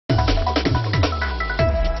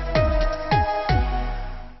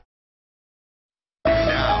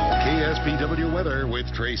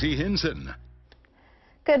with Tracy Hinson.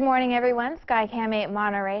 Good morning, everyone. Skycam 8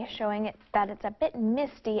 Monterey showing that it's a bit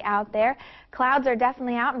misty out there. Clouds are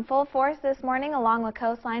definitely out in full force this morning along the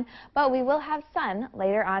coastline, but we will have sun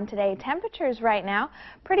later on today. Temperatures right now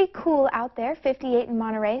pretty cool out there. 58 in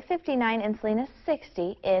Monterey, 59 in Salinas,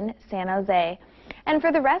 60 in San Jose. And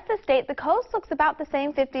for the rest of the state, the coast looks about the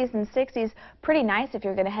same, 50s and 60s. Pretty nice if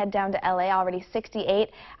you're going to head down to LA, already 68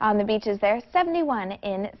 on the beaches there, 71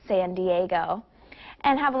 in San Diego.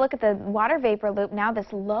 And have a look at the water vapor loop now. This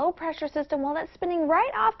low pressure system, well, that's spinning right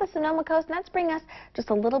off the Sonoma coast, and that's bringing us just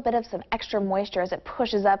a little bit of some extra moisture as it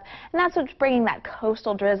pushes up, and that's what's bringing that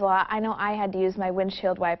coastal drizzle out. I know I had to use my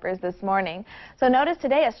windshield wipers this morning. So notice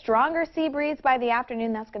today a stronger sea breeze by the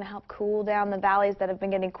afternoon. That's going to help cool down the valleys that have been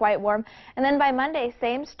getting quite warm. And then by Monday,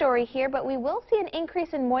 same story here, but we will see an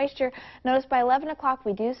increase in moisture. Notice by 11 o'clock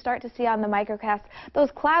we do start to see on the microcast those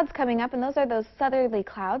clouds coming up, and those are those southerly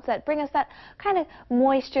clouds that bring us that kind of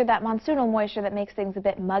moisture, that monsoonal moisture that makes things a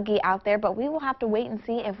bit muggy out there, but we will have to wait and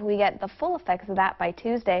see if we get the full effects of that by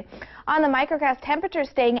Tuesday. On the microcast, temperatures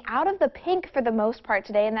staying out of the pink for the most part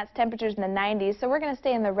today, and that's temperatures in the 90s, so we're going to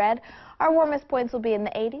stay in the red. Our warmest points will be in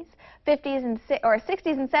the 80s, 50s and 60s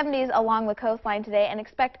and 70s along the coastline today, and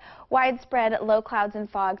expect widespread low clouds and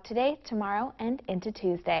fog today, tomorrow, and into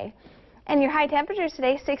Tuesday. And your high temperatures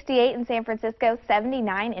today, 68 in San Francisco,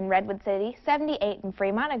 79 in Redwood City, 78 in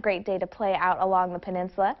Fremont, a great day to play out along the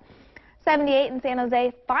peninsula. 78 in San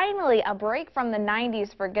Jose, finally a break from the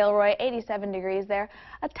 90s for Gilroy, 87 degrees there.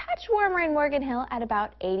 A touch warmer in Morgan Hill at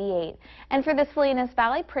about 88. And for the Salinas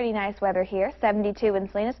Valley, pretty nice weather here, 72 in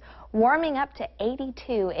Salinas, warming up to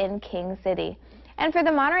 82 in King City. And for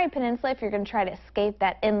the Monterey Peninsula, if you're going to try to escape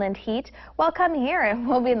that inland heat, well, come here. It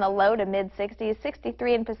will be in the low to mid-60s,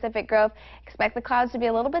 63 in Pacific Grove. Expect the clouds to be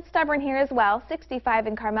a little bit stubborn here as well, 65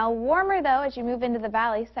 in Carmel. Warmer, though, as you move into the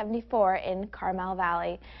valley, 74 in Carmel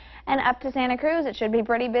Valley. And up to Santa Cruz, it should be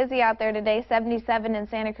pretty busy out there today, 77 in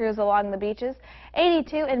Santa Cruz along the beaches,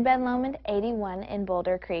 82 in Ben Lomond, 81 in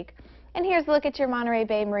Boulder Creek. And here's a look at your Monterey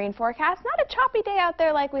Bay marine forecast. Not a choppy day out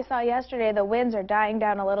there like we saw yesterday. The winds are dying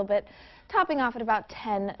down a little bit, topping off at about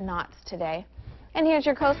 10 knots today. And here's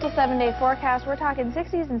your coastal 7-day forecast. We're talking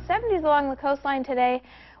 60s and 70s along the coastline today.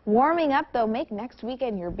 Warming up, though, make next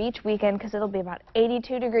weekend your beach weekend because it'll be about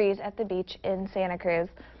 82 degrees at the beach in Santa Cruz.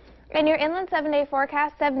 And your inland 7-day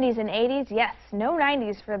forecast, 70s and 80s. Yes, no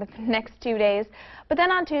 90s for the next 2 days. But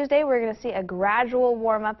then on Tuesday, we're going to see a gradual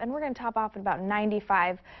warm up, and we're going to top off at about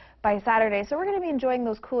 95 by Saturday. So we're going to be enjoying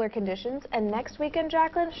those cooler conditions. And next weekend,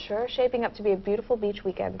 Jacqueline, sure shaping up to be a beautiful beach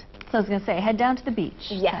weekend. So I was going to say, head down to the beach.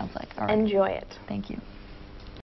 Yes, sounds like. All right. Enjoy it. Thank you.